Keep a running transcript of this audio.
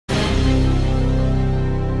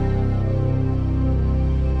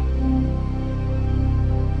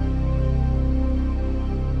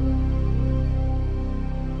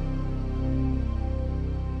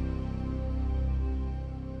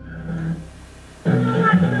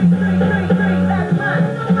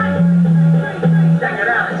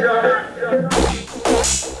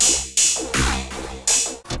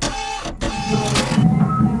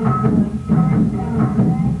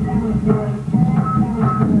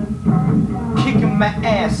my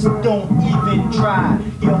ass, don't even try.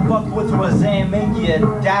 You'll fuck with Razzam and you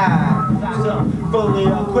die. So fully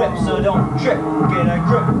equipped, so don't trip. Get a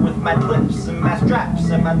grip with my clips and my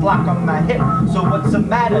straps and my Glock on my hip. So what's the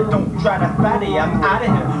matter? Don't try to fatty. I'm out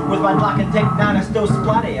of here with my Glock and take 9 and still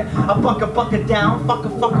splatter ya. I buck it down, fuck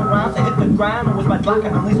around, so hit the ground with my Glock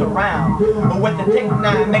and release around. But with the take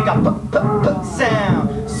 9, make a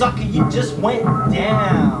sound. Sucker, you just went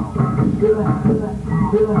down.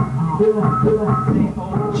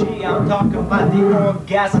 OG, I'm talking about the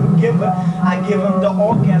orgasm giver. I give him the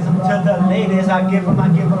orgasm to the ladies. I give him the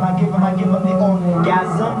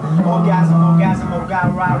orgasm. Orgasms.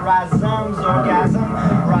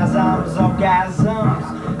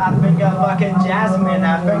 I finger fucking Jasmine.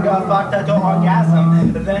 I finger fucked her to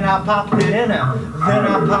orgasm. Then I popped it in her. Then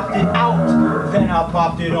I popped it out. Then I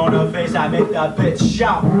popped it on her face. I make that bitch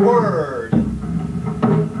shout word.